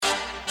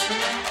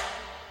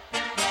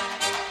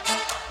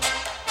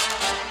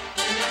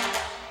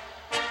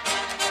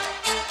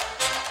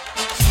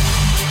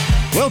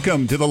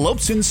Welcome to the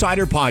Lopes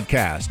Insider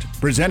Podcast,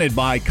 presented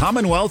by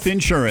Commonwealth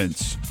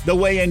Insurance, the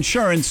way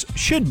insurance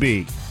should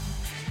be.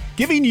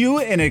 Giving you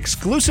an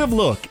exclusive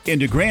look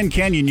into Grand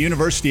Canyon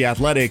University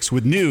athletics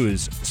with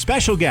news,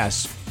 special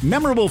guests,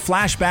 memorable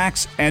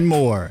flashbacks, and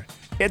more.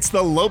 It's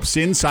the Lopes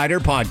Insider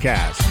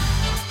Podcast.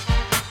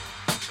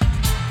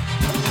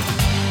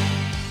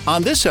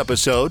 On this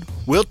episode,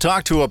 we'll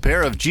talk to a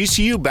pair of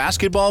GCU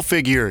basketball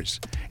figures.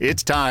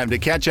 It's time to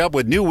catch up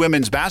with new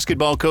women's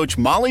basketball coach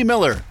Molly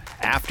Miller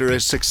after a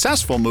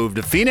successful move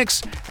to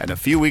Phoenix and a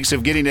few weeks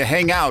of getting to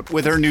hang out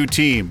with her new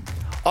team.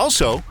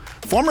 Also,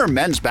 former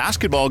men's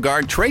basketball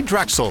guard Trey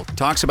Drexel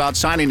talks about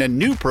signing a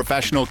new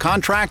professional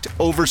contract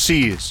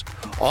overseas.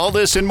 All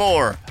this and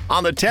more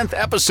on the 10th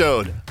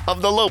episode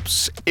of the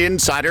Lopes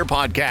Insider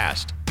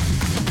Podcast.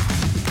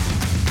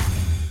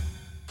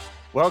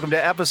 Welcome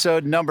to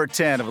episode number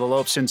 10 of the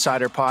Lopes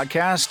Insider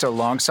Podcast.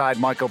 Alongside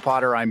Michael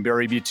Potter, I'm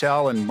Barry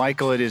Butel. And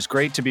Michael, it is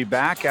great to be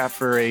back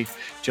after a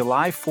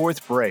July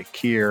 4th break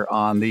here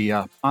on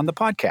the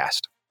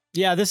podcast.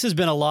 Yeah, this has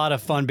been a lot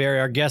of fun, Barry.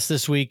 Our guest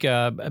this week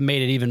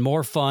made it even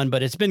more fun,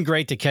 but it's been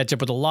great to catch up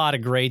with a lot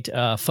of great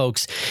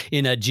folks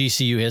in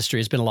GCU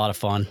history. It's been a lot of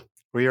fun.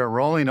 We are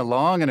rolling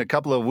along and a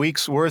couple of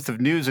weeks worth of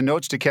news and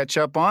notes to catch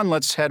up on.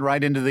 Let's head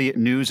right into the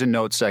news and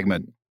notes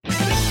segment.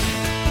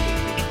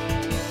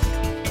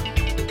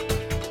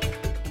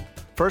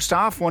 First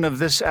off, one of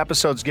this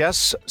episode's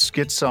guests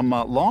gets some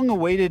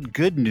long-awaited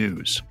good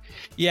news.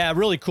 Yeah,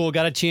 really cool.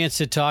 Got a chance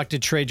to talk to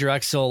Trey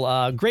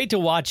Drexel. Great to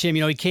watch him.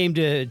 You know, he came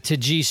to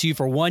GCU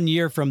for 1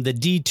 year from the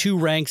D2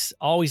 ranks.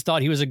 Always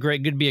thought he was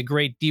going to be a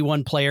great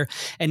D1 player.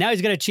 And now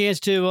he's got a chance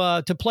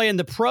to play in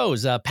the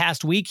pros.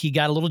 Past week, he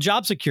got a little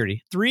job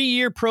security.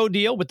 3-year pro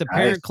deal with the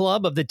parent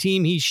club of the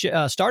team he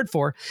starred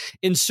for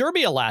in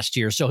Serbia last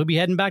year. So he'll be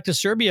heading back to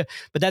Serbia.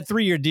 But that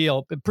 3-year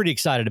deal, pretty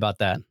excited about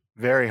that.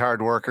 Very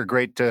hard worker.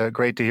 Great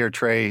to hear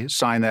Trey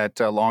sign that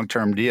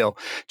long-term deal.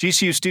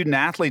 GCU student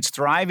athletes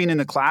thriving in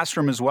the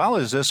classroom as well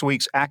as this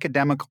week's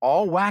academic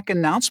all-WAC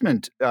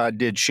announcement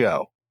did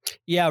show.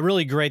 Yeah,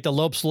 really great. The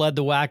Lopes led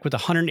the WAC with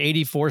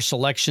 184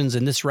 selections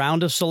in this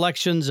round of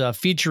selections,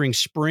 featuring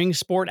spring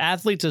sport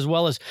athletes as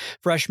well as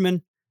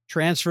freshmen,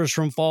 transfers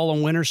from fall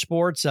and winter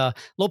sports.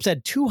 Lopes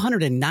had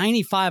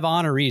 295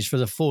 honorees for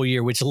the full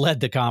year, which led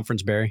the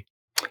conference, Barry.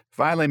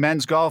 Finally,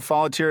 men's golf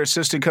volunteer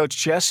assistant coach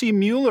Jesse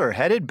Mueller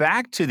headed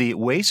back to the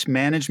Waste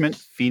Management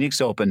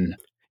Phoenix Open.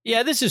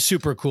 Yeah, this is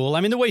super cool.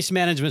 I mean, the Waste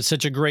Management is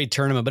such a great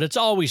tournament, but it's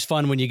always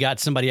fun when you got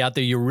somebody out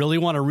there you really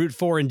want to root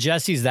for. And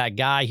Jesse's that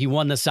guy. He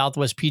won the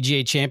Southwest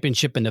PGA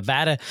Championship in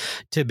Nevada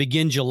to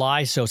begin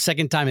July. So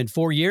second time in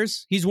 4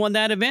 years he's won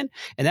that event.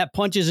 And that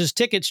punches his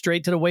ticket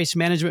straight to the Waste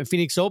Management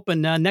Phoenix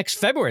Open next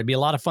February. It'd be a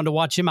lot of fun to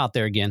watch him out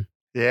there again.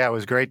 Yeah, it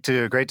was great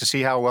to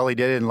see how well he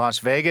did in Las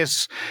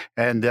Vegas.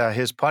 And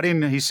his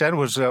putting, he said,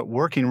 was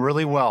working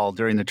really well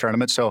during the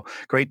tournament. So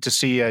great to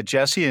see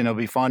Jesse, and it'll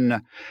be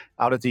fun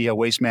out at the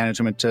Waste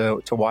Management to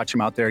watch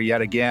him out there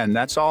yet again.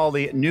 That's all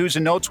the news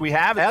and notes we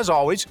have. As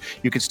always,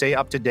 you can stay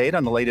up to date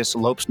on the latest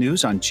Lopes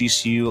news on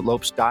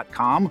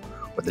GCULopes.com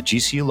or the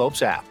GCU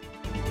Lopes app.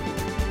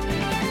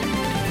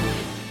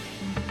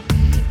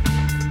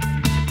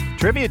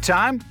 Trivia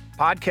time.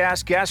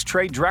 Podcast guest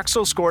Trey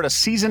Drexel scored a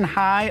season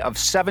high of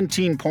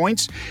 17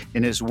 points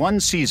in his one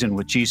season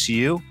with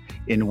GCU.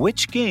 In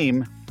which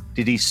game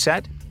did he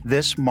set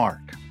this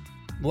mark?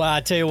 Well, I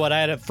tell you what, I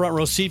had a front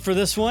row seat for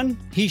this one.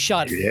 He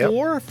shot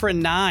 4 for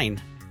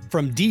 9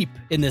 from deep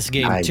in this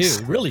game, too.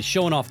 Really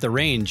showing off the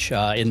range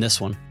in this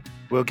one.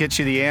 We'll get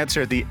you the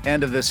answer at the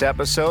end of this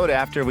episode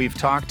after we've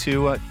talked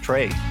to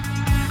Trey.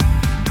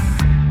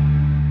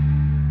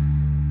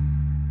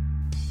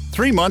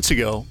 3 months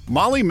ago,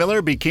 Molly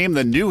Miller became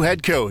the new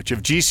head coach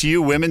of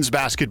GCU women's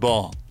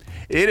basketball.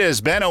 It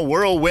has been a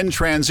whirlwind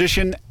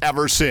transition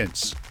ever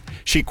since.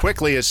 She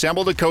quickly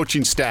assembled a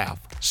coaching staff,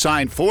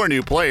 signed 4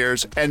 new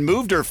players, and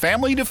moved her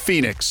family to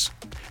Phoenix.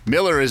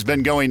 Miller has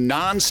been going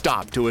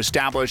nonstop to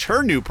establish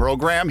her new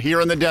program here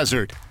in the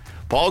desert.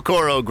 Paul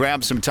Coro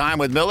grabbed some time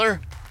with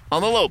Miller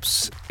on the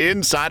Lopes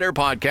Insider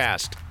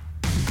Podcast.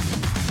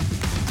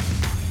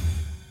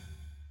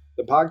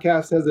 The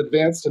podcast has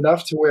advanced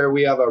enough to where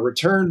we have a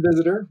return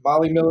visitor.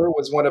 Molly Miller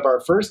was one of our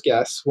first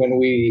guests when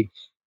we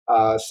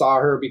saw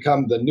her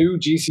become the new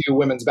GCU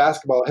women's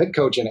basketball head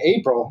coach in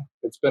April.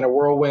 It's been a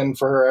whirlwind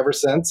for her ever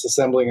since,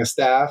 assembling a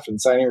staff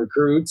and signing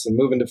recruits and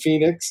moving to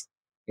Phoenix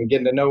and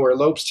getting to know her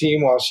Lopes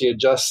team while she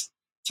adjusts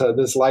to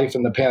this life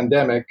in the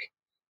pandemic.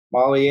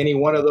 Molly, any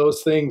one of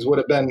those things would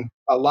have been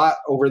a lot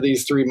over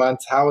these 3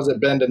 months. How has it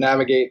been to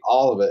navigate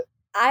all of it?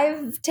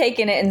 I've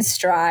taken it in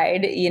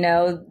stride. You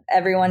know,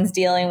 everyone's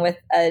dealing with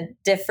a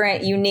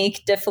different,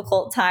 unique,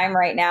 difficult time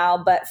right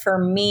now. But for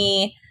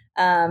me,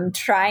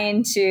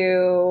 trying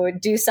to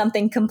do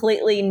something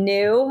completely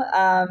new,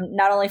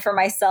 not only for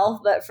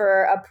myself, but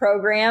for a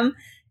program,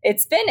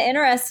 it's been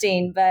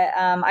interesting. But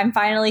I'm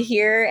finally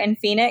here in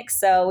Phoenix.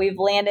 So we've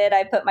landed.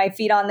 I put my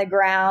feet on the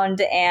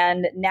ground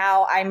and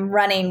now I'm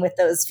running with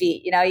those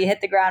feet. You know, you hit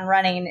the ground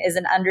running is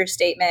an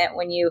understatement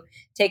when you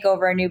take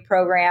over a new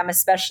program,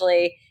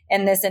 especially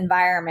in this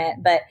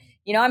environment. But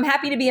I'm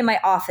happy to be in my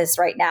office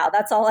right now.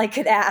 That's all I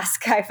could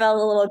ask. I felt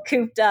a little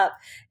cooped up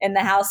in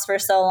the house for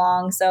so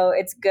long. So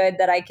it's good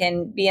that I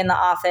can be in the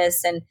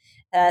office and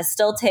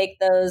still take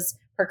those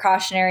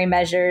precautionary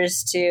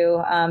measures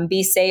to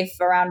be safe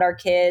around our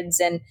kids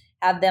and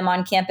have them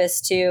on campus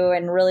too,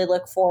 and really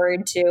look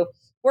forward to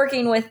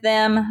working with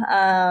them.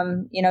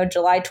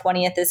 July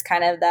 20th is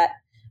kind of that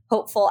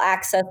hopeful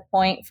access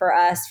point for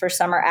us for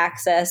summer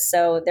access.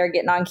 So they're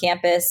getting on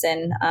campus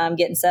and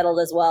getting settled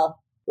as well.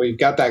 Well, you've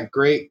got that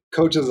great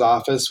coach's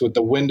office with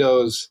the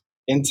windows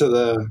into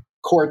the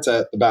courts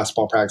at the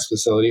basketball practice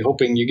facility,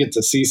 hoping you get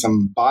to see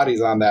some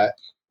bodies on that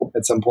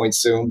at some point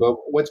soon. But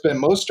what's been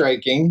most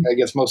striking, I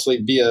guess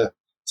mostly via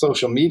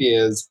social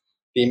media, is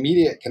the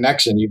immediate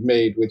connection you've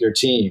made with your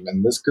team.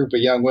 And this group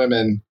of young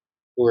women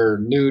who are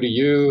new to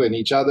you and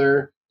each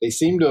other, they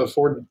seem to have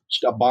forged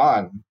a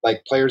bond,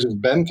 like players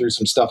who've been through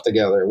some stuff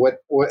together.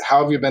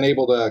 How have you been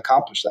able to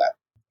accomplish that?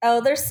 Oh,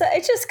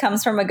 it just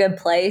comes from a good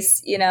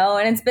place,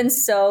 and it's been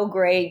so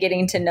great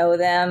getting to know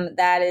them.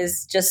 That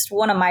is just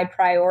one of my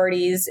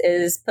priorities,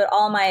 is put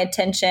all my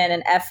attention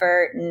and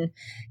effort and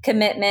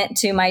commitment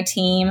to my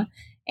team.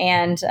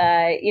 And,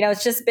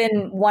 it's just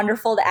been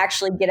wonderful to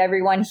actually get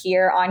everyone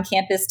here on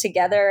campus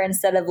together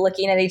instead of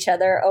looking at each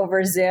other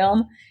over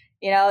Zoom.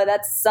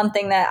 That's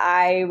something that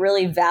I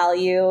really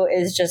value,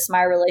 is just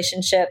my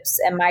relationships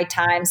and my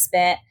time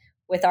spent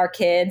with our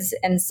kids.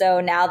 And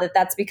so now that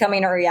that's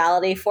becoming a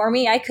reality for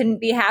me, I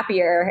couldn't be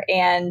happier.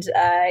 And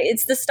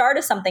it's the start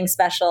of something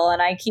special. And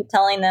I keep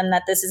telling them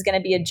that this is going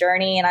to be a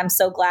journey. And I'm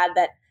so glad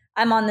that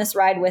I'm on this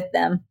ride with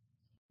them.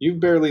 You've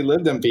barely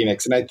lived in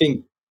Phoenix. And I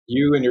think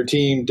you and your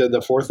team did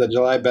the 4th of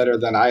July better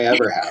than I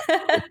ever have.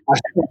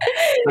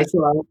 I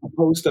saw a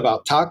post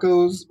about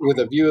tacos with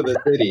a view of the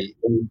city.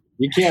 And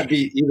you can't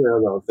beat either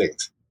of those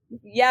things.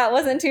 Yeah, it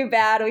wasn't too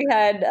bad. We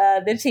had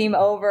the team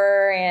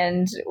over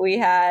and we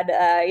had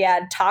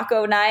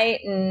taco night,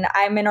 and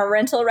I'm in a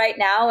rental right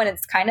now and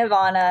it's kind of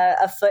on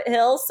a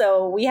foothill.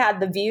 So we had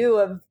the view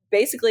of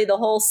basically the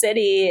whole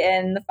city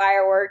and the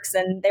fireworks,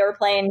 and they were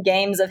playing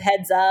games of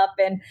Heads Up,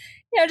 and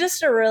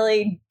just a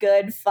really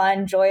good,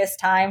 fun, joyous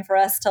time for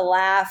us to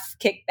laugh,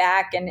 kick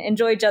back, and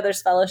enjoy each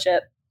other's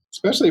fellowship.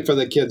 Especially for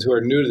the kids who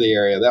are new to the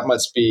area, that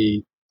must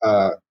be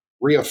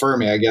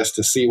reaffirming, I guess,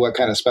 to see what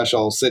kind of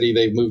special city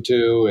they've moved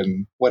to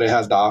and what it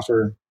has to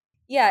offer.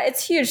 Yeah,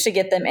 it's huge to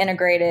get them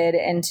integrated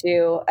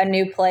into a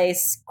new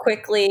place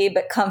quickly,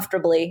 but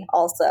comfortably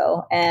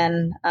also.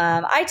 And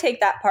I take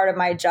that part of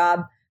my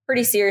job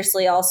pretty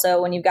seriously also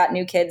when you've got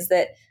new kids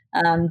that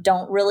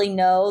don't really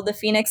know the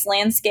Phoenix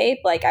landscape.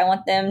 Like, I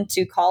want them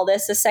to call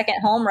this a second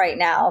home right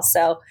now.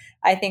 So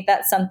I think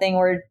that's something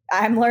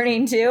I'm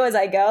learning too as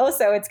I go.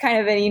 So it's kind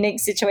of a unique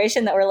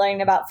situation that we're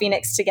learning about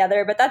Phoenix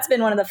together, but that's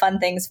been one of the fun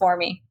things for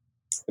me.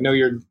 I know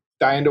you're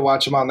dying to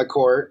watch them on the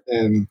court,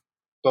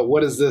 but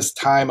what has this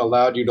time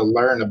allowed you to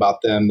learn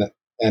about them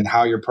and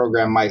how your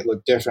program might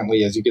look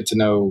differently as you get to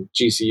know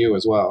GCU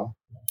as well?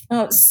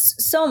 Oh,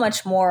 so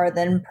much more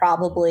than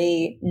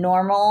probably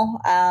normal.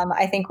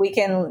 I think we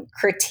can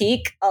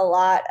critique a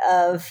lot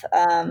of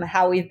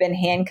how we've been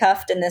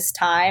handcuffed in this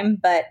time,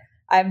 but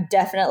I'm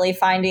definitely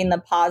finding the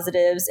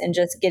positives in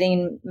just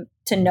getting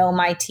to know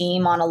my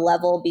team on a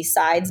level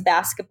besides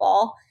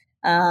basketball.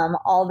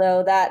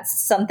 Although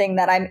that's something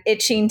that I'm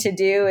itching to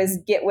do, is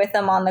get with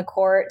them on the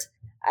court.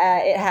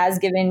 It has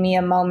given me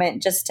a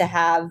moment just to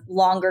have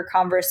longer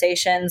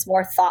conversations,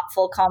 more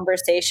thoughtful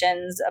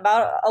conversations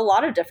about a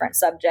lot of different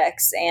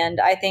subjects.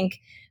 And I think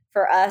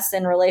for us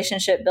in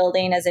relationship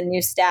building as a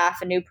new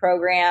staff, a new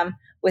program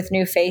with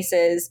new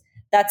faces,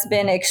 that's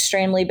been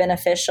extremely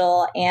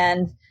beneficial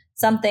and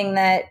something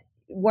that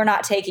we're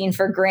not taking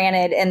for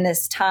granted in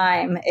this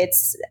time.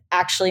 It's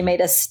actually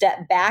made us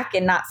step back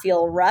and not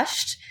feel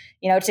rushed,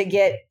 to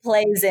get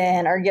plays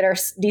in or get our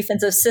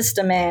defensive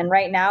system in.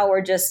 Right now,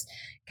 we're just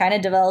kind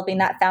of developing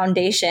that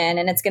foundation,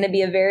 and it's going to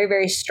be a very,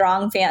 very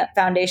strong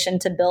foundation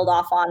to build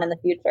off on in the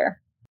future.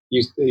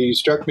 You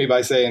struck me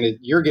by saying that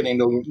you're getting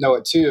to know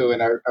it too.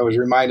 And I was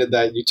reminded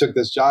that you took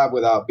this job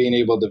without being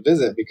able to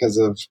visit because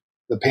of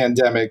the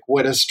pandemic.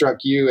 What has struck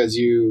you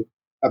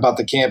about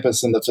the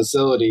campus and the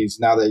facilities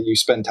now that you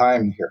spend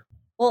time here?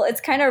 Well,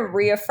 it's kind of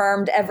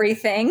reaffirmed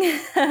everything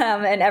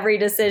and every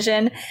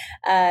decision.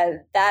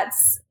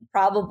 That's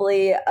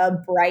probably a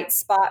bright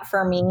spot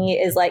for me,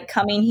 is like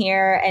coming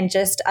here and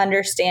just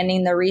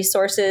understanding the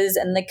resources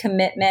and the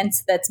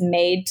commitments that's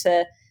made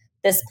to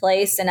this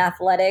place in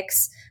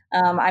athletics.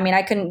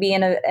 I couldn't be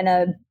in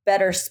a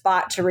better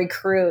spot to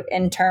recruit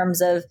in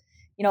terms of,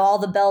 all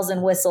the bells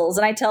and whistles.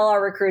 And I tell our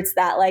recruits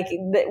that,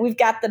 we've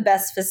got the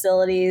best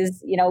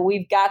facilities,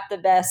 we've got the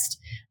best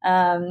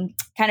kind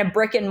of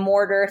brick and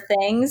mortar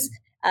things.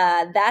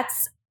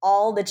 That's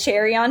all the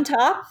cherry on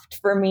top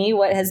for me.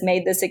 What has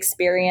made this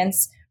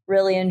experience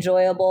really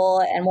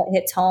enjoyable and what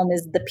hits home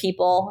is the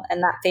people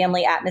and that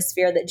family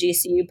atmosphere that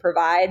GCU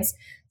provides.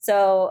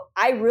 So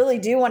I really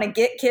do want to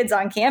get kids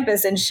on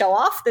campus and show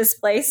off this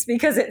place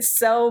because it's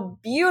so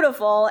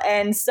beautiful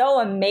and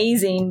so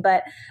amazing.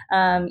 But,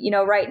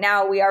 right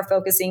now we are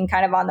focusing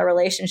kind of on the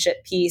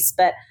relationship piece,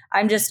 but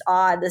I'm just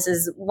awed. This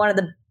is one of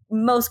the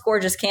most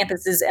gorgeous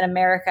campuses in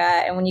America.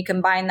 And when you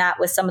combine that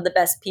with some of the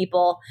best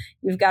people,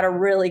 you've got a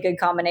really good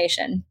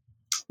combination.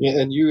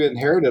 Yeah, and you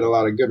inherited a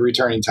lot of good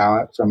returning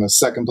talent from a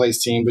second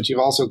place team, but you've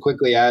also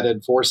quickly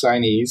added 4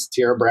 signees.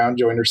 Tiara Brown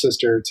joined her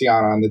sister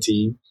Tiana on the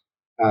team.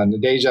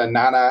 Nadeja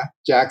Nana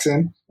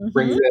Jackson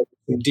brings in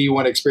some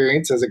D1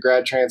 experience as a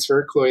grad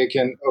transfer.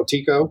 Cloyakin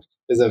Otiko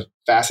is a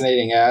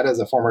fascinating add as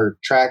a former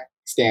track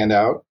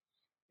standout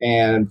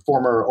and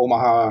former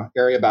Omaha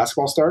area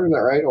basketball star. Is that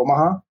right,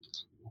 Omaha?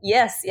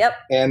 Yes, yep.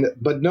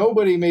 But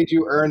nobody made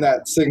you earn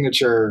that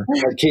signature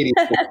like Katie,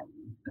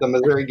 the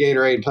Missouri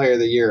Gatorade Player of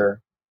the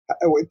Year.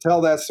 I would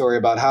tell that story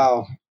about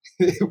how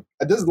this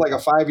is like a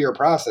 5-year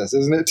process,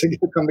 isn't it, to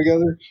come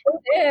together?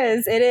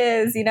 It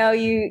is.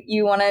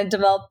 You want to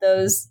develop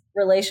those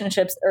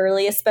relationships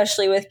early,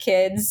 especially with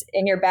kids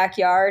in your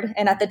backyard.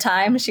 And at the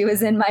time, she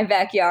was in my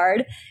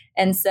backyard.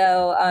 And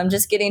so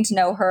just getting to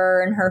know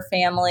her and her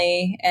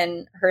family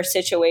and her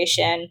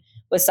situation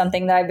was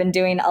something that I've been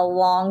doing a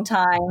long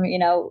time,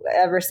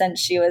 ever since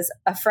she was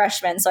a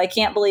freshman. So I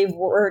can't believe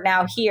we're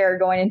now here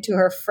going into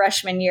her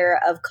freshman year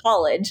of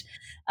college.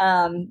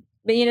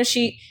 But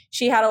she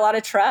had a lot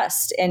of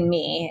trust in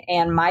me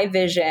and my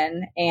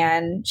vision,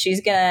 and she's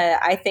gonna,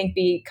 I think,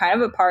 be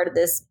kind of a part of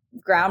this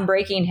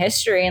groundbreaking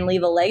history and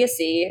leave a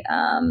legacy,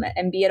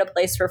 and be at a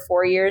place for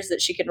 4 years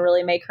that she can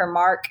really make her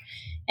mark.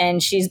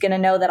 And she's gonna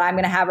know that I'm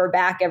gonna have her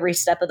back every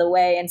step of the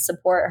way and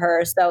support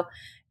her. So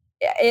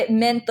it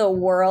meant the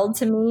world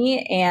to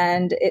me,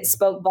 and it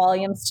spoke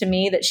volumes to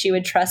me that she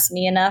would trust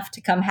me enough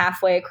to come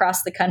halfway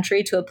across the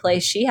country to a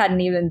place she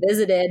hadn't even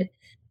visited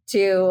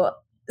to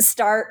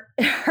start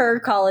her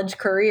college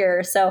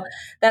career. So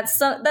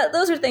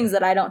those are things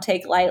that I don't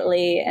take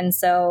lightly. And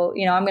so,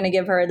 I'm going to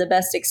give her the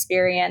best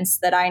experience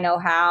that I know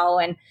how,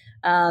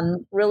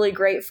 and really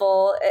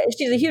grateful.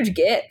 She's a huge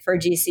get for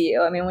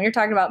GCU. I mean, when you're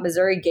talking about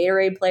Missouri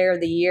Gatorade Player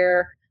of the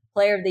Year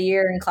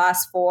in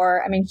Class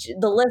 4, I mean,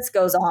 the list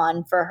goes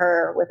on for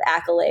her with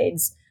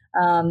accolades.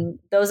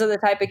 Those are the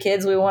type of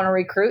kids we want to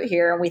recruit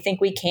here, and we think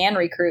we can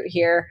recruit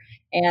here.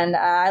 And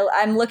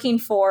I'm looking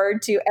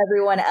forward to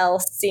everyone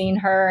else seeing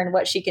her and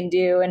what she can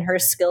do and her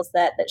skill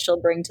set that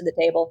she'll bring to the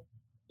table.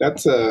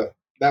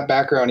 That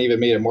background even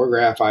made it more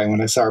gratifying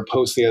when I saw her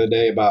post the other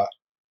day about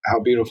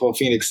how beautiful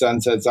Phoenix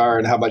sunsets are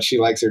and how much she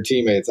likes her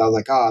teammates. I was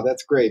like,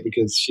 that's great,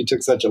 because she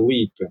took such a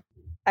leap.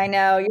 I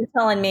know. You're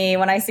telling me,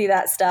 when I see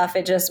that stuff,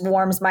 it just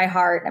warms my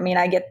heart. I mean,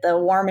 I get the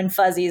warm and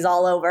fuzzies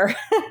all over.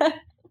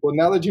 Well,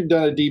 now that you've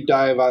done a deep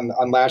dive on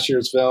last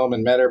year's film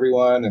and met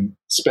everyone and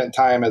spent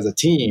time as a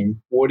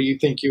team, what do you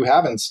think you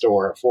have in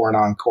store for an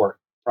on-court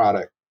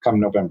product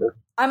come November?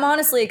 I'm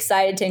honestly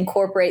excited to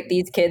incorporate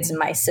these kids in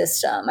my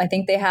system. I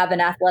think they have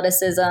an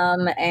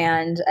athleticism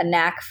and a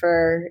knack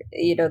for,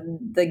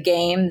 the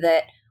game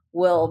that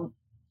will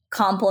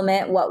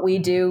complement what we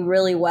do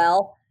really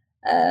well.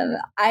 I'm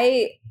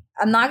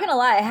not going to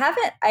lie.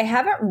 I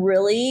haven't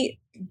really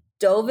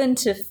dove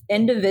into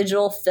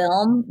individual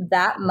film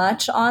that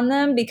much on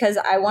them, because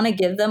I want to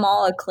give them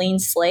all a clean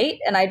slate,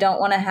 and I don't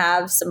want to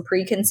have some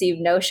preconceived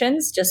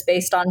notions just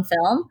based on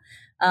film.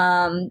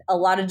 A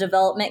lot of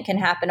development can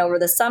happen over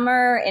the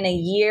summer, in a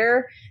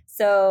year.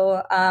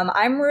 So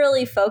I'm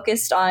really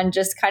focused on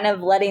just kind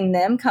of letting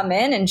them come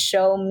in and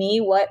show me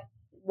what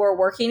we're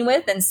working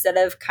with, instead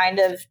of kind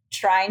of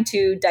trying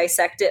to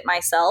dissect it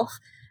myself.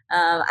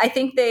 I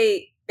think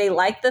they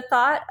like the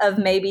thought of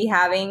maybe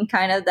having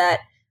kind of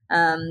that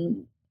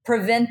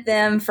prevent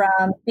them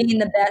from being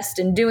the best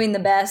and doing the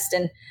best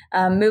and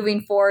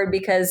moving forward,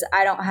 because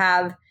I don't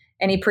have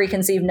any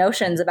preconceived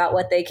notions about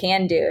what they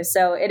can do.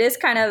 So it is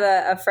kind of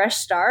a fresh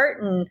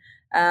start.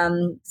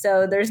 And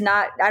so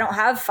I don't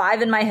have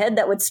 5 in my head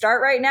that would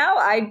start right now.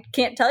 I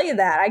can't tell you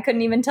that. I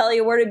couldn't even tell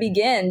you where to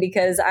begin,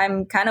 because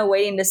I'm kind of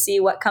waiting to see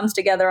what comes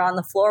together on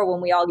the floor when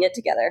we all get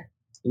together.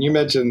 And you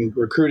mentioned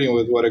recruiting,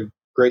 with what a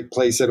great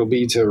place it'll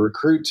be to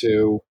recruit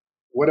to.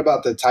 What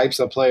about the types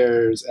of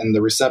players and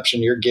the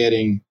reception you're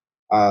getting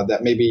that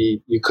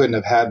maybe you couldn't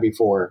have had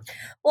before?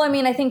 Well, I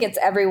mean, I think it's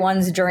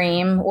everyone's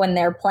dream when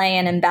they're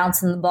playing and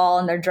bouncing the ball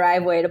in their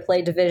driveway to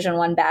play Division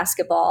I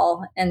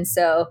basketball. And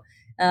so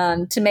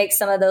to make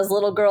some of those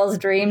little girls'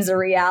 dreams a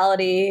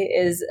reality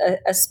is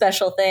a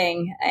special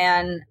thing.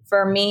 And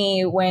for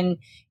me, when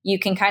you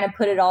can kind of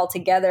put it all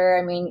together,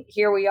 I mean,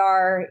 here we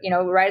are,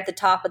 right at the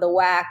top of the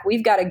WAC.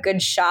 We've got a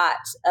good shot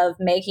of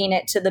making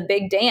it to the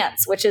big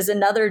dance, which is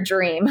another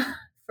dream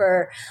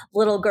for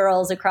little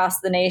girls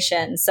across the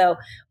nation. So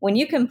when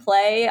you can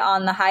play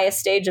on the highest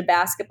stage of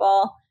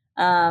basketball,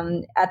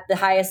 at the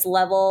highest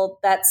level,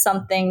 that's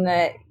something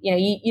that,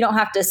 you don't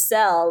have to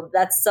sell.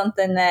 That's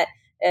something that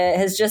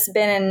has just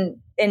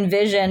been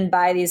envisioned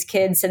by these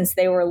kids since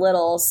they were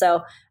little.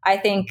 So I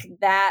think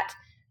that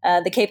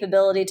the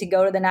capability to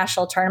go to the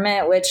national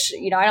tournament, which,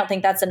 I don't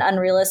think that's an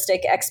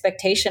unrealistic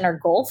expectation or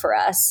goal for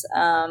us.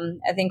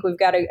 I think we've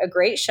got a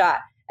great shot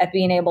at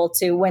being able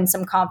to win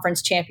some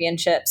conference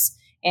championships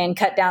and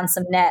cut down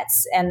some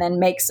nets and then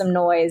make some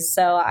noise.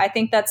 So I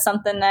think that's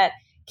something that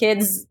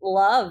kids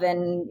love.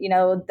 And,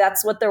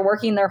 that's what they're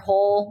working their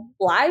whole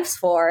lives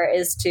for,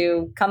 is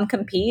to come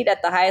compete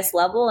at the highest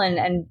level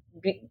and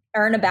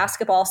earn a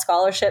basketball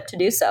scholarship to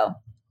do so.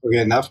 Okay,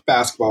 enough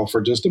basketball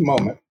for just a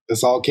moment.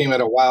 This all came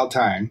at a wild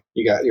time.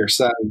 You got your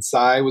son,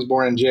 Cy, was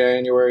born in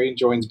January,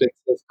 joins Big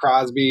Sis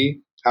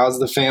Crosby. How's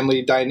the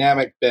family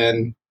dynamic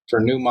been for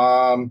new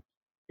mom,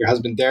 your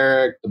husband,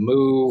 Derek, the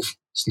move,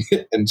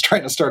 and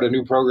trying to start a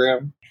new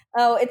program?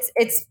 Oh, it's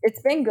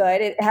been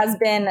good. It has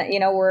been,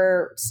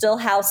 we're still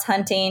house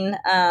hunting.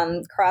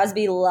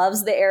 Crosby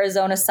loves the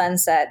Arizona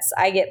sunsets.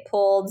 I get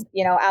pulled,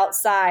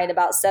 outside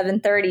about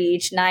 7:30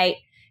 each night.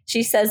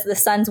 She says the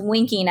sun's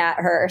winking at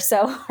her.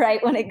 So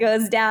right when it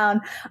goes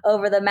down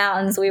over the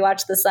mountains, we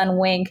watch the sun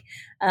wink.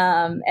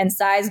 And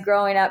Cy's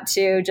growing up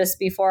too, just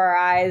before our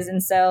eyes.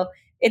 And so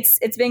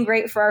it's been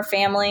great for our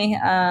family.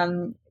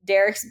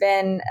 Derek's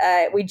been,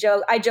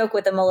 I joke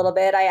with him a little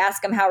bit. I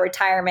ask him how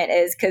retirement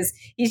is, because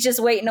he's just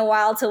waiting a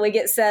while till we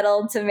get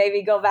settled to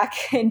maybe go back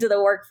into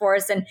the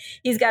workforce. And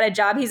he's got a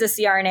job. He's a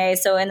CRNA.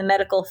 So in the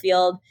medical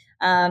field,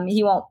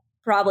 he won't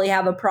probably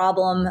have a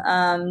problem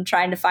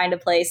trying to find a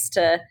place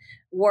to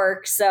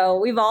work. So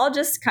we've all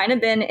just kind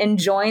of been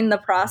enjoying the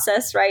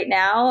process right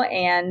now.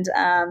 And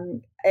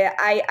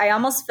I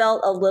almost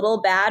felt a little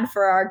bad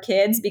for our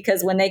kids,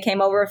 because when they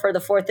came over for the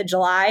 4th of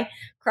July,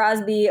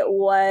 Crosby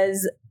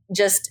was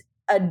just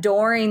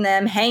adoring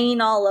them, hanging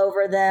all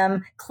over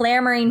them,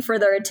 clamoring for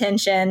their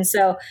attention.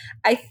 So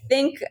I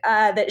think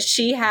that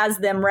she has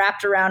them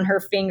wrapped around her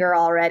finger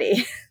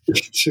already.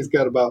 She's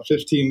got about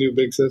 15 new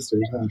big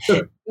sisters,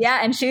 huh?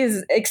 Yeah, and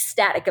she's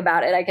ecstatic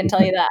about it, I can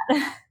tell you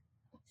that.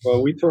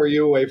 Well, we tore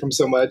you away from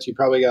so much. You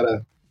probably got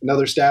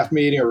another staff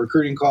meeting or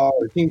recruiting call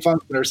or team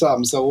function or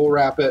something. So we'll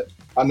wrap it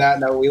on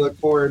that note. We look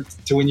forward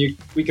to when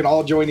we can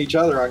all join each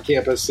other on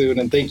campus soon.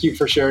 And thank you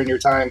for sharing your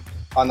time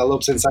on the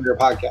Lopes Insider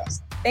podcast.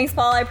 Thanks,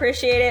 Paul. I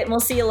appreciate it. And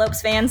we'll see you,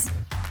 Lopes fans.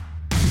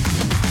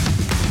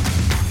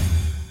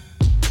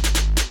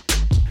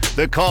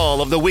 The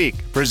Call of the Week,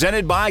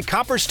 presented by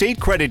Copper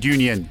State Credit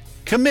Union.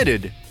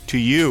 Committed to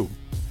you.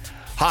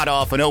 Hot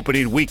off an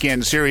opening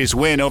weekend series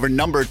win over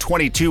number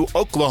 22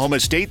 Oklahoma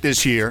State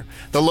this year,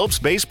 the Lopes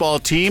baseball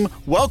team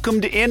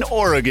welcomed in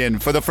Oregon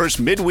for the first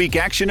midweek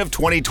action of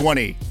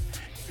 2020.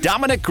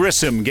 Dominic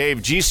Grissom gave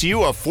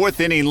GCU a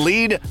 4th-inning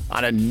lead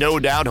on a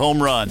no-doubt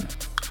home run.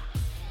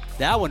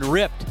 That one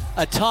ripped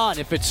a ton.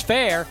 If it's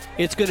fair,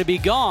 it's going to be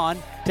gone.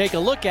 Take a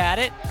look at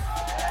it.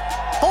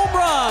 Home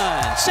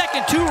run!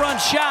 Second 2-run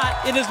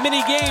shot in as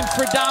many games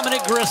for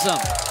Dominic Grissom.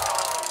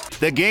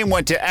 The game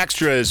went to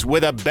extras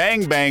with a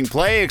bang-bang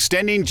play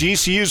extending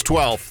GCU's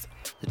 12th.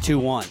 The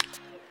 2-1.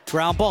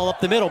 Ground ball up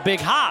the middle, big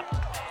hop.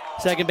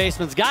 Second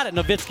baseman's got it.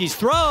 Nowitzki's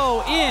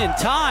throw in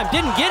time.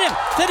 Didn't get him.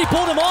 Then he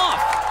pulled him off.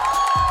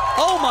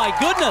 Oh my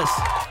goodness.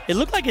 It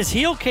looked like his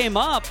heel came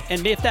up,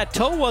 and if that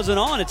toe wasn't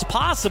on, it's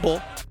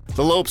possible.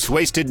 The Lopes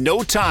wasted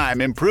no time,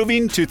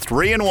 improving to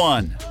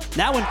 3-1.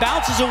 Now one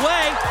bounces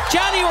away.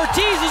 Johnny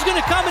Ortiz is going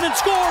to come in and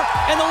score,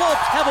 and the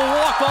Lopes have a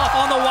walk-off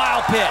on the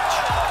wild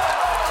pitch.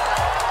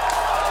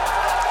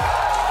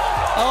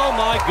 Oh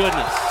my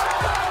goodness.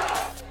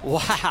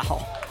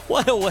 Wow.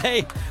 What a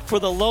way for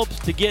the Lopes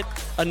to get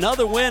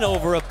another win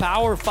over a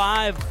Power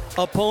 5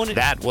 opponent.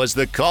 That was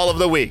the Call of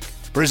the Week,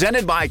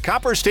 presented by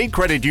Copper State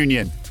Credit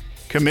Union.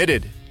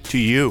 Committed to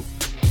you.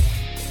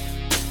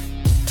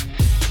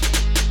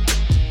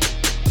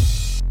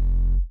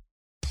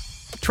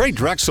 Trey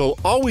Drexel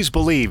always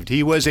believed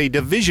he was a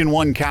Division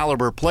I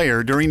caliber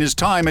player during his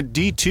time at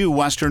D2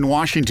 Western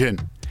Washington.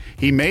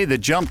 He made the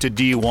jump to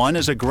D1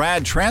 as a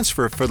grad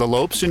transfer for the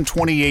Lopes in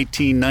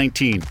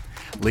 2018-19,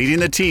 leading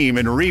the team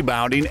in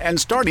rebounding and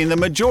starting the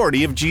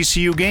majority of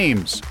GCU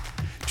games.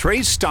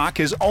 Trey's stock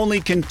has only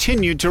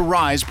continued to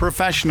rise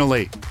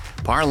professionally,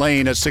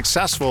 parlaying a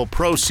successful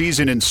pro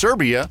season in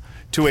Serbia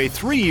to a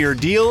 3-year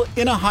deal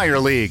in a higher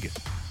league.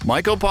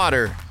 Michael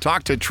Potter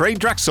talked to Trey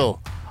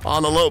Drexel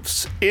on the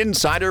Lopes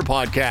Insider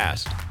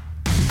Podcast.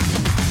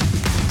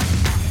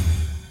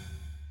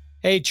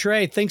 Hey,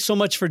 Trey, thanks so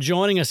much for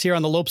joining us here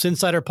on the Lopes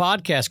Insider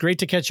Podcast. Great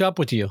to catch up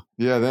with you.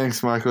 Yeah,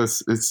 thanks, Michael.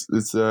 It's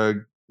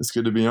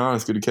good to be on.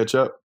 It's good to catch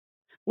up.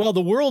 Well,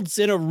 the world's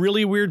in a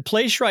really weird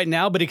place right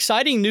now, but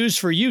exciting news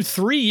for you.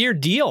 3-year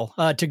deal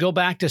to go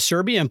back to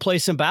Serbia and play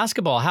some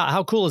basketball.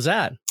 How cool is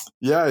that?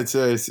 Yeah, it's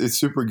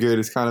super good.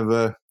 It's kind of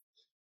a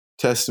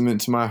testament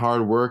to my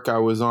hard work. I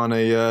was on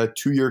a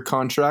 2-year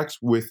contract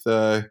with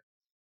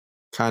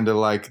kind of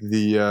like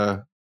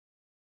the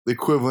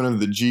equivalent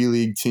of the G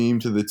League team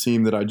to the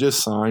team that I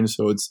just signed.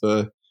 So it's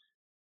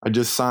I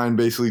just signed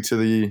basically to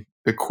the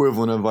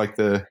equivalent of like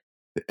the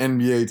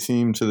NBA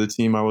team to the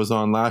team I was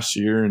on last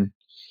year, and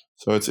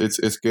so it's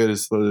good.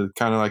 It's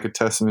kind of like a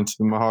testament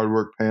to my hard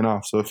work paying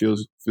off. So it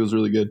feels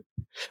really good.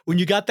 When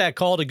you got that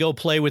call to go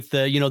play with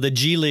the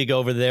G League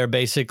over there,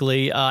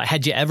 basically,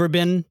 had you ever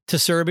been to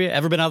Serbia?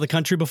 Ever been out of the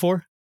country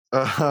before?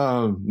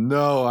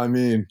 No, I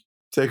mean,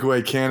 take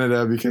away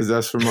Canada because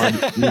that's from my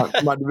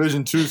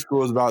Division II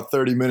school is about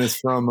 30 minutes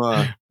from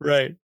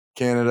right.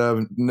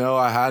 Canada. No,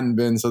 I hadn't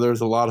been. So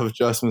there's a lot of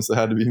adjustments that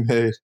had to be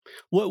made.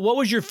 What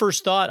was your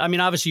first thought? I mean,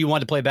 obviously you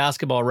wanted to play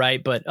basketball,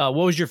 right? But what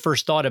was your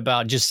first thought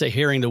about just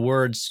hearing the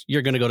words,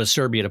 you're going to go to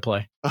Serbia to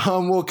play?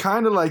 Well,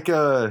 kind of like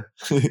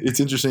it's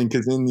interesting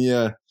because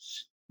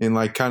in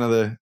like kind of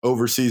the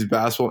overseas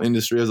basketball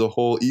industry as a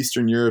whole,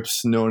 Eastern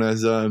Europe's known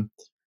as a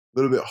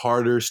little bit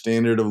harder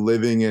standard of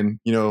living and,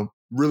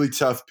 really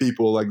tough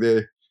people. Like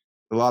a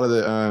lot of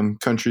the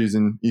countries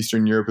in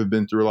Eastern Europe have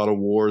been through a lot of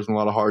wars and a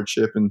lot of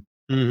hardship. And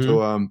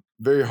so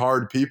very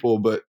hard people,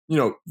 but,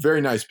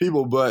 very nice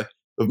people. But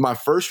my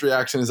first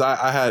reaction is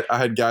I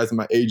had guys in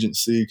my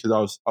agency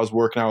because I was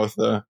working out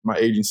with my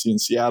agency in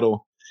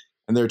Seattle,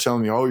 and they're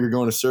telling me, "Oh, you're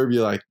going to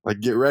Serbia, like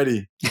get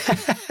ready."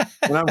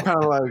 And I'm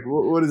kind of like,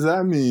 what does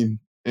that mean?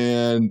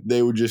 And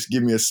they would just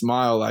give me a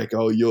smile, like,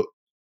 "Oh, you'll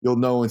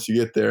know once you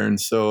get there." And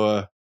so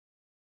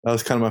that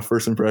was kind of my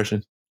first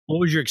impression. What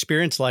was your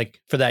experience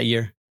like for that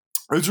year?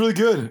 It was really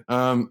good.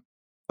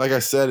 Like I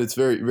said, it's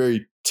very,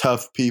 very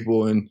tough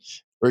people and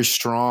very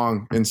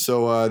strong. And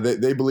so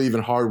they believe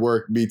in hard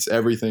work beats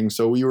everything.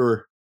 So we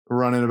were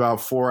running about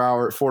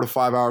 4 to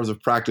 5 hours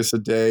of practice a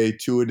day,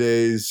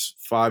 2-a-days,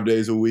 5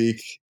 days a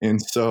week.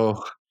 And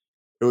so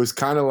it was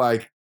kind of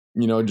like,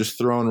 just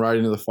thrown right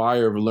into the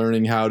fire of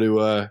learning how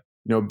to,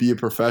 be a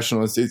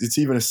professional. It's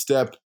even a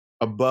step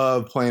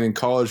above playing in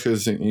college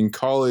because in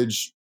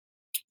college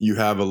you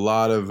have a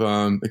lot of,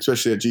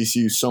 especially at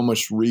GCU, so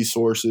much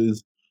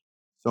resources,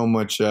 so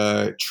much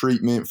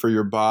treatment for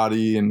your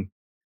body and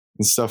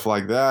stuff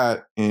like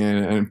that.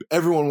 And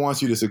everyone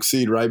wants you to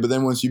succeed, right? But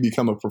then once you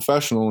become a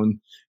professional, and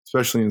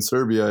especially in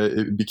Serbia,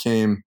 it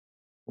became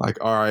like,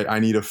 all right, I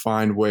need to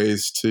find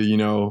ways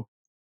to,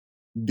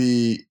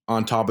 be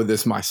on top of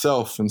this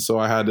myself. And so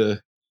I had to,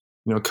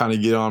 kind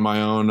of get on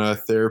my own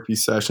therapy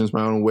sessions,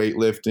 my own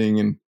weightlifting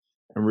and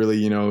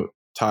really,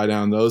 tie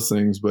down those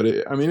things. But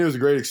it was a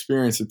great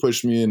experience. It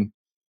pushed me in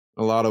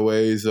a lot of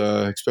ways,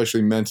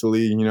 especially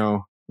mentally,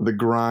 the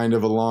grind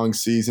of a long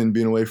season,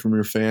 being away from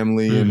your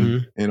family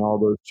and all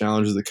those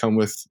challenges that come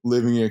with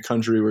living in a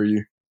country where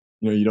you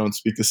don't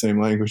speak the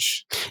same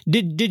language.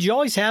 Did you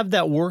always have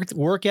that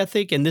work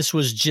ethic, and this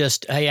was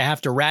just, hey, I have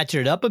to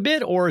ratchet it up a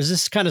bit, or is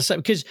this kind of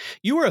something, because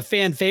you were a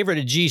fan favorite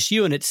at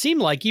GCU, and it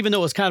seemed like even though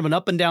it was kind of an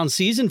up and down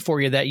season for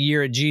you that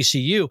year at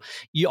GCU,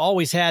 you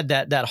always had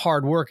that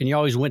hard work and you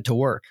always went to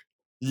work.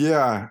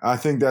 Yeah, I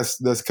think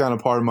that's kind of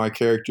part of my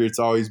character. It's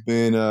always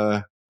been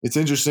it's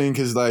interesting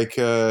because like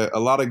a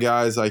lot of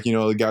guys, like,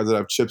 the guys that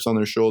have chips on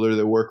their shoulder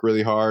that work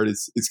really hard,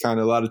 it's kind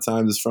of a lot of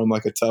times it's from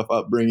like a tough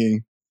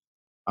upbringing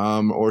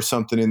or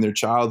something in their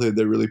childhood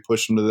that really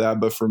pushed them to that.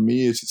 But for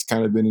me, it's just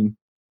kind of been an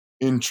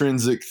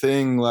intrinsic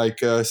thing, like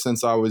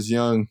since I was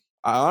young.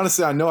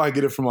 I know I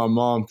get it from my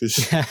mom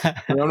because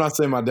I'm not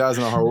saying my dad's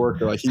not a hard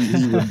worker. Like he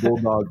was a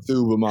bulldog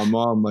too, but my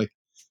mom, like,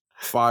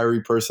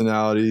 fiery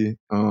personality,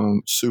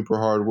 super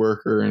hard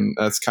worker, and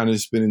that's kind of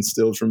just been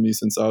instilled from me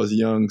since I was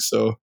young.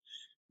 So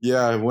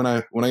yeah, when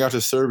I got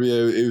to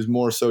Serbia, it was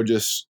more so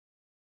just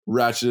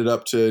ratcheted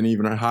up to an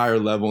even higher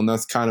level, and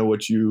that's kind of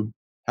what you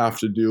have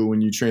to do when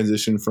you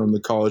transition from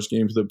the college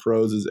game to the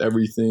pros. Is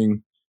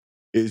everything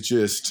is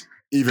just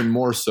even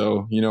more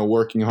so,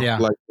 working hard,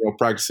 like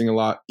practicing a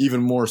lot,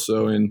 even more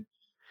so, and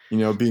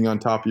being on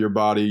top of your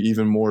body,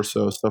 even more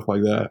so, stuff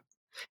like that.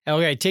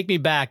 Okay, take me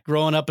back.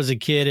 Growing up as a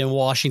kid in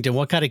Washington,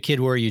 what kind of kid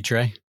were you,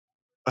 Trey?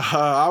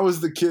 I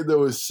was the kid that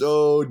was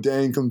so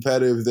dang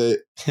competitive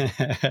that,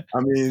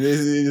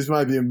 this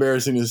might be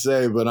embarrassing to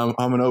say, but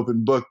I'm an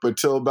open book. But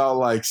till about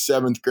like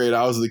 7th grade,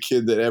 I was the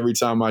kid that every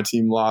time my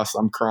team lost,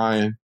 I'm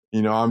crying.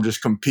 I'm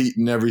just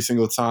competing every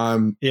single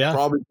time. Yeah.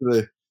 Probably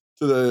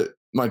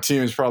my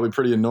team is probably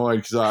pretty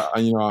annoyed because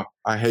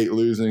I hate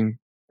losing,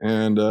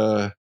 and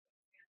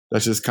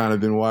that's just kind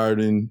of been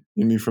wired in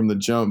me from the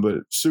jump. But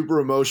super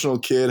emotional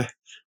kid.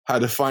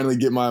 Had to finally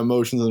get my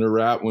emotions in a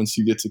wrap once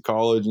you get to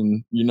college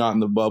and you're not in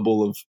the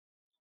bubble of,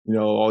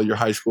 all your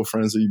high school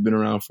friends that you've been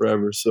around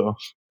forever. So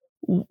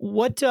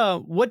what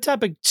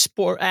type of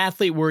sport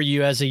athlete were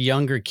you as a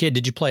younger kid?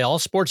 Did you play all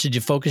sports? Did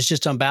you focus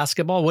just on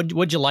basketball?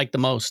 What'd you like the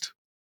most?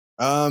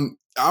 I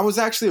was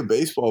actually a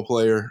baseball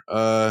player.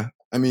 I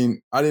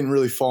didn't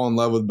really fall in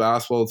love with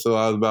basketball until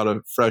I was about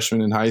a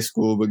freshman in high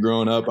school, but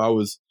growing up, I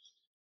was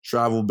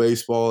travel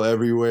baseball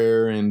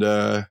everywhere,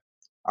 and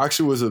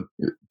actually was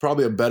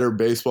probably a better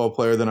baseball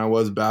player than I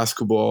was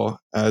basketball.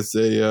 As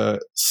a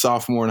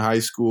sophomore in high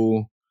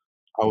school,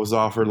 I was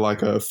offered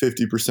like a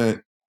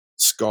 50%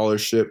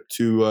 scholarship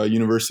to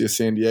University of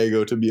San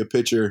Diego to be a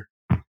pitcher.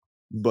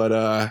 But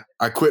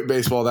I quit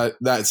baseball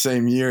that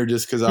same year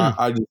just because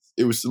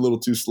it was a little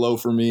too slow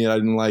for me. I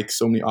didn't like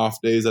so many off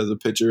days as a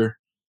pitcher.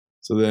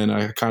 So then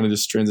I kind of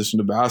just transitioned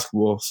to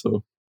basketball.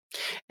 So.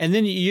 And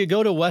then you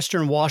go to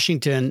Western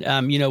Washington.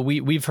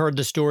 We've heard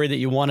the story that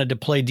you wanted to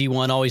play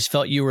D1, always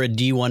felt you were a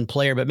D1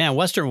 player. But man,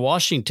 Western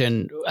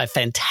Washington, a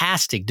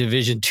fantastic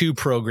Division II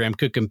program,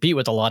 could compete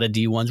with a lot of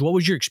D1s. What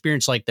was your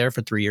experience like there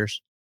for 3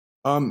 years?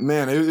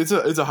 It's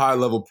a high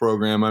level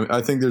program.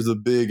 I think there's a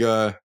big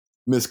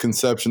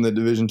misconception that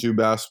Division II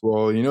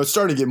basketball, it's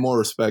starting to get more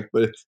respect,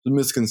 but it's a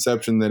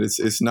misconception that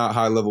it's not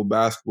high level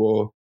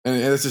basketball. And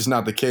it's just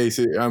not the case.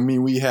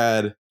 We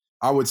had,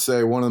 I would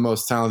say, one of the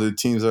most talented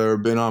teams I've ever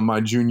been on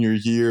my junior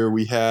year.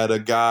 We had a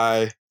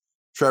guy,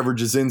 Trevor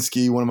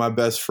Jasinski, one of my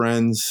best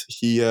friends.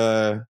 He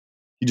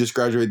just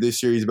graduated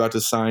this year. He's about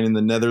to sign in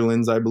the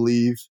Netherlands, I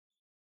believe.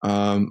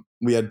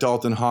 We had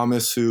Dalton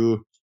Hamas,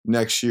 who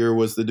next year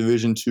was the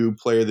Division II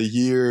Player of the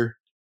Year.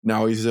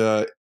 Now he's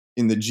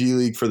in the G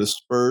League for the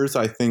Spurs,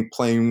 I think,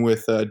 playing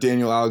with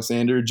Daniel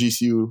Alexander,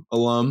 GCU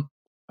alum.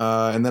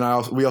 And then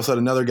we also had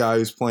another guy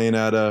who's playing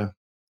at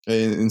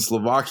in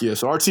Slovakia.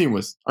 So our team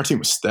was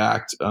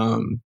stacked.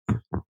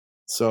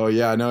 So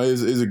yeah, no, it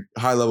was a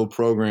high level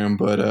program,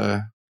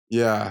 but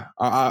yeah,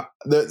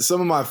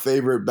 some of my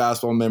favorite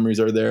basketball memories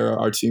are there.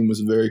 Our team was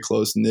very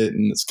close knit,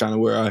 and it's kind of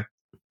where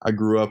I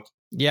grew up.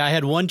 Yeah, I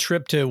had one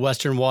trip to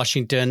Western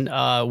Washington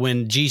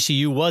when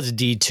GCU was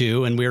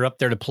D2, and we were up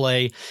there to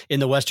play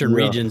in the Western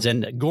regions.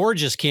 And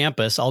gorgeous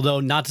campus, although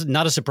not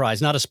a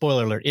surprise, not a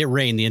spoiler alert. It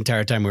rained the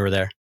entire time we were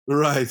there.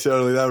 Right,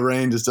 totally. That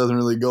rain just doesn't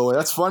really go away.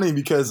 That's funny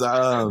because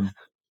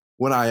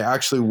when I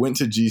actually went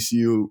to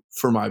GCU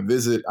for my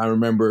visit, I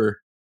remember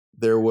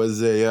there was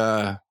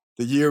the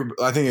year,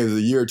 I think it was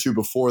a year or two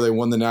before they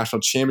won the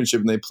national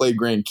championship, and they played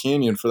Grand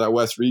Canyon for that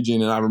West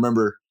region. And I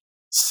remember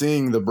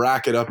seeing the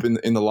bracket up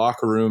in the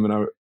locker room,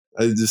 and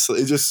it's just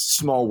a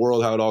small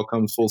world how it all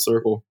comes full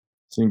circle.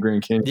 Seeing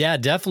Grand Canyon. Yeah,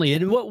 definitely.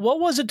 And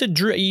what was it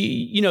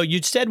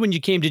you said when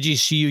you came to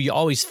GCU, you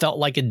always felt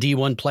like a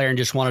D1 player and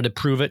just wanted to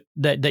prove it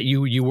that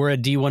you were a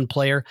D1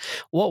 player.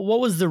 What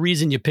was the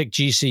reason you picked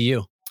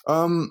GCU?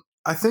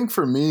 I think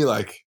for me,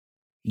 like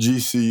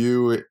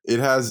GCU,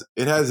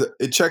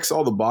 it checks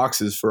all the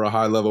boxes for a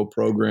high level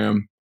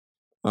program.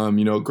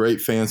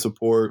 Great fan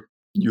support.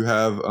 You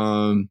have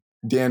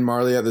Dan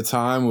Marley at the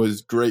time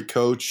was great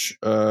coach,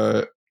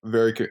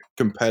 very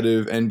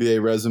competitive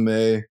NBA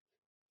resume.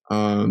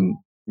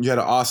 You had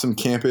an awesome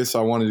campus.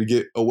 I wanted to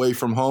get away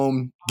from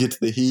home, get to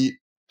the heat,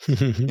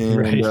 and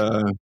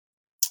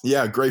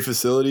right. Great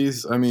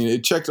facilities. I mean,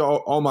 it checked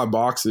all my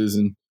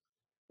boxes,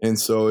 and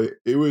so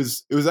it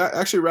was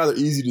actually a rather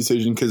easy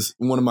decision because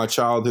one of my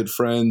childhood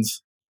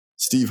friends,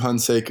 Steve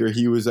Hunsaker,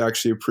 he was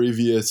actually a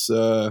previous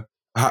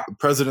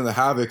president of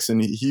the Havocs,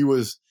 and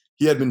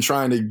he had been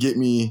trying to get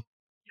me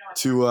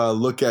to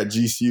look at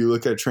GCU,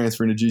 look at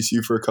transferring to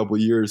GCU for a couple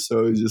of years. So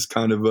it was just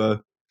kind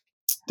of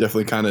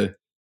definitely kind of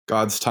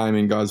God's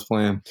timing, God's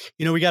plan.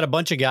 We got a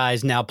bunch of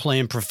guys now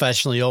playing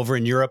professionally over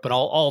in Europe and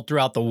all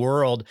throughout the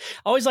world.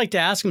 I always like to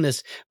ask them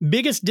this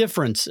biggest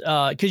difference,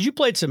 because you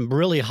played some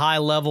really high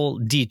level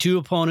D2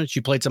 opponents,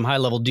 you played some high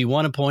level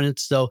D1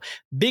 opponents. So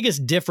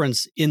biggest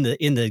difference in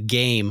the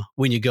game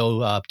when you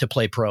go to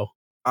play pro.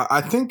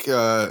 I think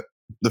the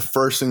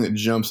first thing that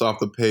jumps off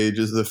the page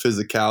is the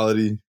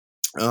physicality.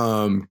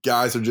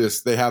 Guys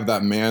they have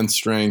that man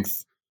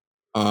strength.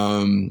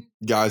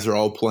 Guys are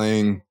all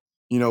playing,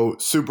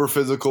 super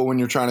physical when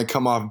you're trying to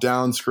come off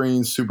down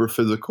screens, super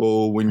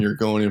physical when you're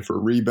going in for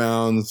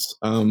rebounds.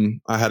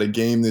 I had a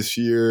game this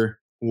year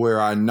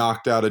where I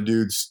knocked out a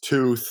dude's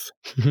tooth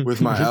with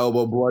my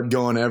elbow, blood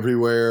going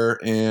everywhere,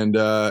 and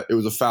it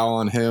was a foul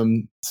on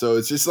him. So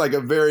it's just like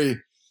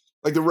the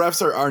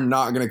refs are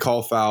not going to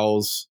call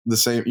fouls the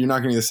same. You're not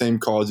going to get the same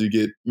calls you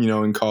get,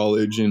 in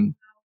college, and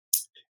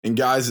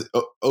guys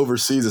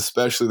overseas,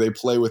 especially, they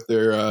play with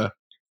their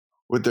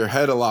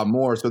head a lot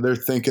more. So they're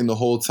thinking the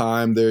whole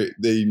time.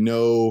 They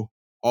know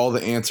all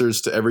the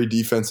answers to every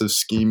defensive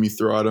scheme you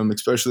throw at them,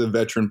 especially the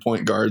veteran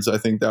point guards. I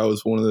think that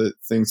was one of the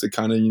things that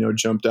kind of,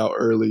 jumped out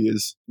early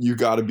is you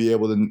got to be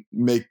able to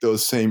make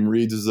those same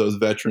reads as those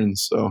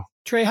veterans. So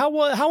Trey,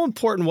 how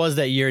important was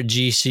that year at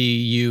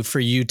GCU for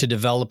you to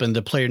develop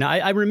into player? Now,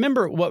 I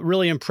remember what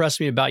really impressed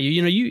me about you.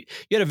 You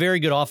had a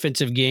very good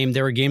offensive game.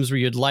 There were games where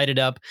you'd light it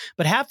up,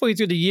 but halfway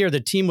through the year, the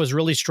team was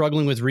really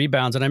struggling with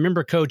rebounds. And I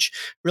remember Coach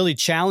really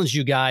challenged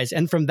you guys.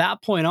 And from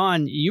that point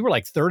on, you were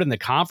like third in the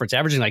conference,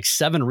 averaging like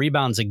 7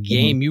 rebounds a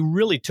game. Mm-hmm. You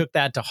really took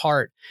that to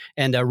heart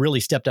and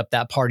really stepped up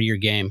that part of your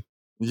game.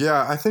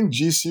 Yeah, I think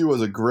GCU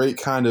was a great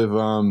kind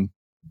of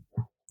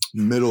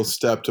middle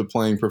step to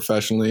playing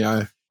professionally.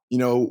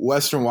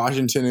 Western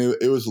Washington,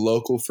 it was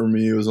local for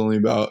me. It was only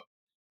about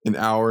an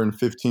hour and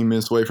 15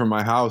 minutes away from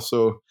my house.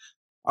 So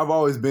I've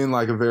always been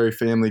like a very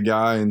family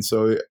guy. And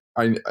so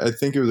I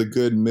think it was a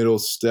good middle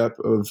step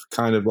of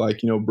kind of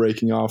like,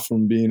 breaking off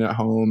from being at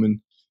home and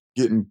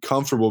getting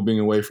comfortable being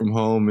away from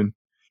home.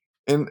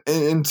 And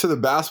to the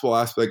basketball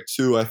aspect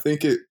too, I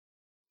think the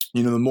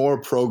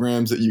more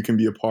programs that you can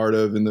be a part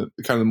of and the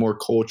kind of more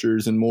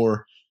cultures and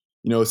more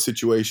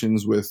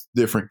situations with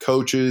different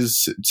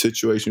coaches,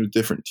 situations with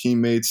different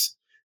teammates,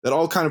 that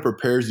all kind of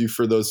prepares you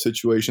for those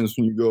situations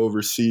when you go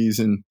overseas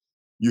and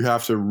you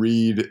have to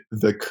read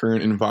the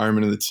current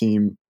environment of the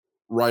team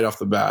right off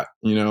the bat,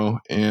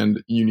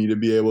 and you need to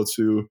be able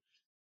to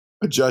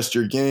adjust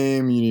your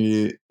game. You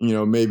need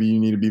to, maybe you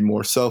need to be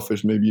more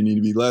selfish. Maybe you need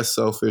to be less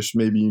selfish.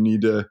 Maybe you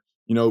need to,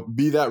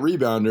 be that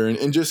rebounder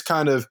and just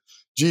kind of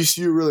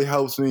GCU really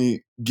helps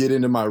me get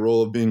into my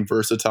role of being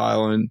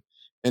versatile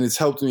And it's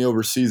helped me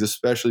overseas,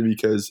 especially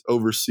because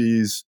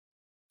overseas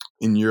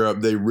in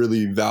Europe, they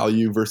really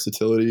value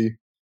versatility.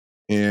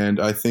 And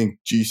I think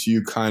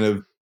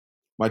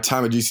my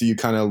time at GCU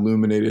kind of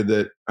illuminated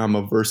that I'm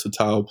a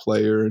versatile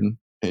player. And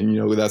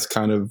that's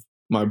kind of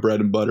my bread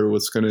and butter,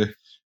 what's going to,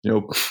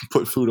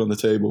 put food on the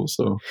table.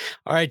 So,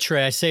 all right,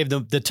 Trey, I saved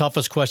the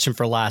toughest question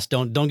for last.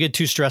 Don't get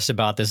too stressed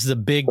about this. This is a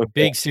big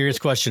serious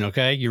question.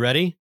 Okay. You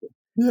ready?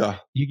 Yeah.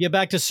 You get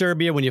back to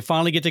Serbia, when you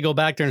finally get to go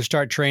back there and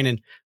start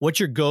training, what's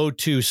your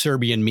go-to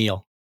Serbian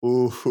meal?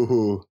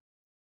 Ooh.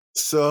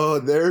 So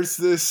there's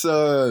this,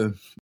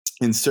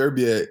 in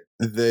Serbia,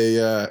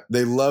 they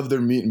love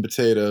their meat and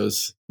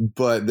potatoes,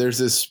 but there's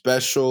this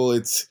special,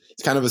 it's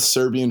kind of a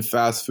Serbian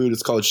fast food.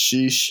 It's called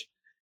shish.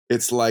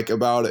 It's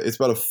about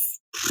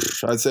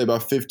I'd say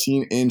about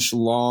 15-inch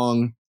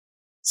long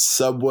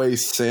Subway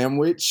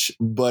sandwich,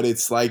 but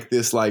it's like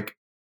this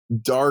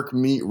dark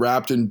meat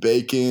wrapped in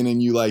bacon,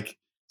 and it's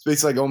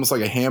basically almost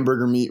like a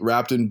hamburger meat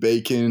wrapped in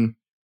bacon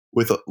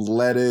with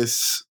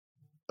lettuce.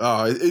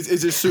 Oh, it's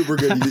just super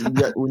good.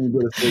 When you go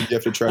to steak, you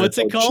have to try it. What's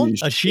it called?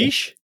 A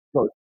shish?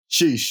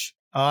 Shish.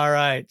 All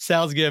right.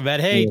 Sounds good, man.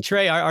 Hey,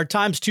 Trey, our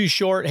time's too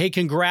short. Hey,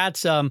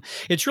 congrats.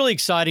 It's really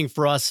exciting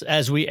for us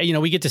as we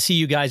get to see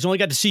you guys. Only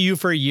got to see you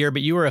for a year,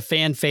 but you were a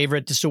fan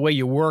favorite, just the way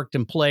you worked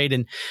and played,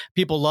 and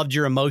people loved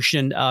your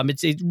emotion.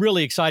 It's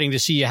really exciting to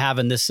see you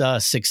having this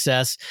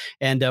success,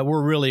 and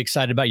we're really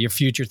excited about your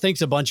future.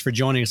 Thanks a bunch for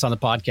joining us on the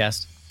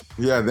podcast.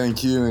 Yeah,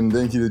 thank you. And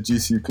thank you to the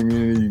GCU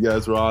community. You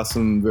guys were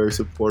awesome, very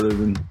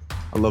supportive, and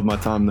I love my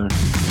time there.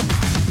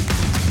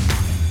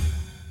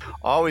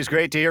 Always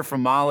great to hear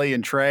from Molly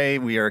and Trey.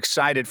 We are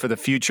excited for the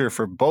future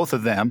for both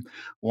of them,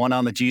 one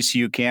on the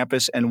GCU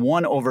campus and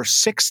one over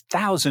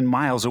 6,000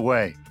 miles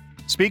away.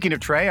 Speaking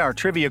of Trey, our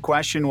trivia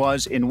question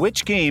was, in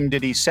which game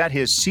did he set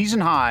his season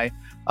high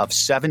of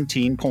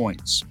 17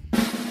 points?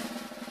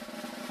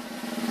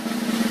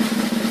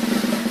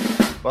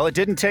 Well, it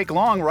didn't take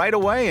long right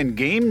away in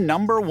game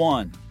number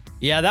 1.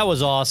 Yeah, that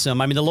was awesome.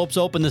 I mean, the Lopes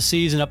opened the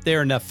season up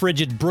there in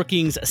frigid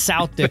Brookings,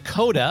 South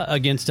Dakota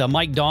against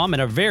Mike Daum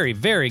and a very,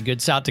 very good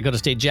South Dakota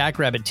State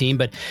Jackrabbit team.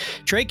 But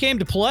Trey came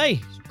to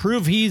play,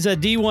 prove he's a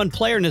D1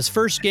 player. In his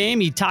first game,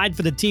 he tied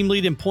for the team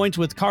lead in points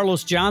with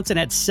Carlos Johnson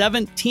at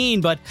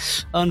 17, but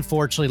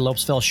unfortunately,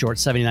 Lopes fell short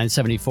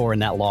 79-74 in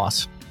that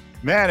loss.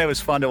 Man, it was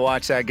fun to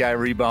watch that guy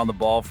rebound the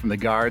ball from the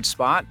guard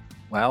spot.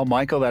 Well,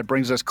 Michael, that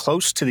brings us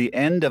close to the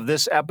end of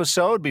this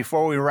episode.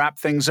 Before we wrap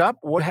things up,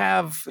 what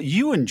have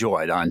you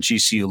enjoyed on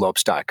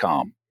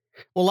GCULopes.com?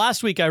 Well,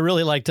 last week I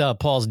really liked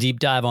Paul's deep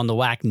dive on the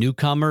WAC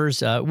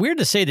newcomers. Weird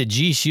to say that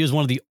GCU is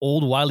one of the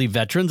old wily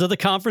veterans of the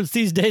conference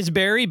these days,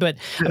 Barry, but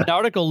an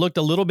article looked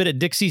a little bit at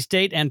Dixie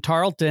State and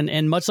Tarleton,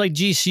 and much like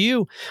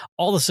GCU,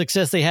 all the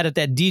success they had at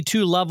that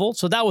D2 level.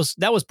 So that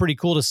was pretty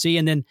cool to see.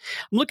 And then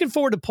I'm looking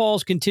forward to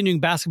Paul's continuing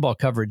basketball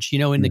coverage,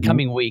 in the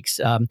coming weeks.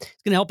 It's going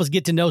to help us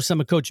get to know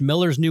some of Coach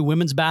Miller's new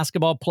women's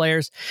basketball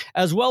players,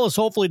 as well as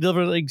hopefully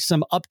delivering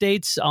some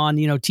updates on,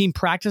 team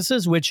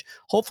practices, which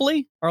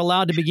hopefully are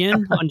allowed to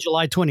begin on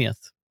July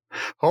 20th.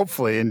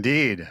 Hopefully,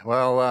 indeed.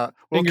 Well,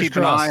 we'll keep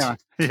an eye on.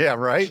 Yeah,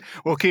 right.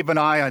 We'll keep an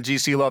eye on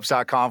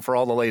GCULopes.com for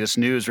all the latest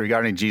news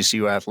regarding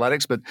GCU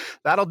athletics. But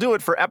that'll do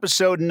it for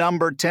episode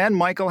number 10.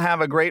 Michael, have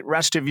a great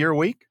rest of your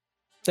week.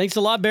 Thanks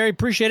a lot, Barry.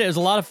 Appreciate it. It was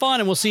a lot of fun,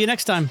 and we'll see you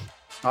next time.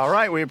 All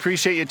right. We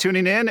appreciate you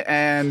tuning in,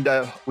 and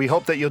we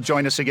hope that you'll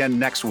join us again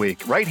next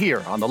week, right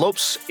here on the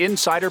Lopes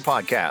Insider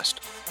Podcast.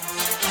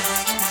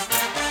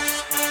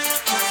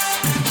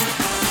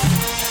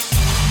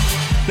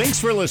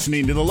 Thanks for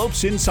listening to the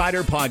Lopes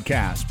Insider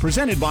Podcast,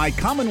 presented by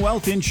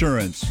Commonwealth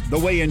Insurance, the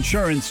way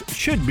insurance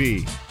should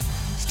be.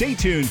 Stay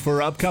tuned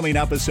for upcoming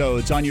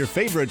episodes on your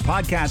favorite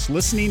podcast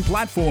listening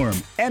platform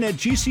and at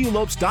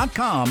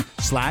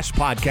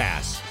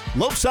GCULopes.com/podcasts.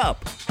 Lopes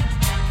up!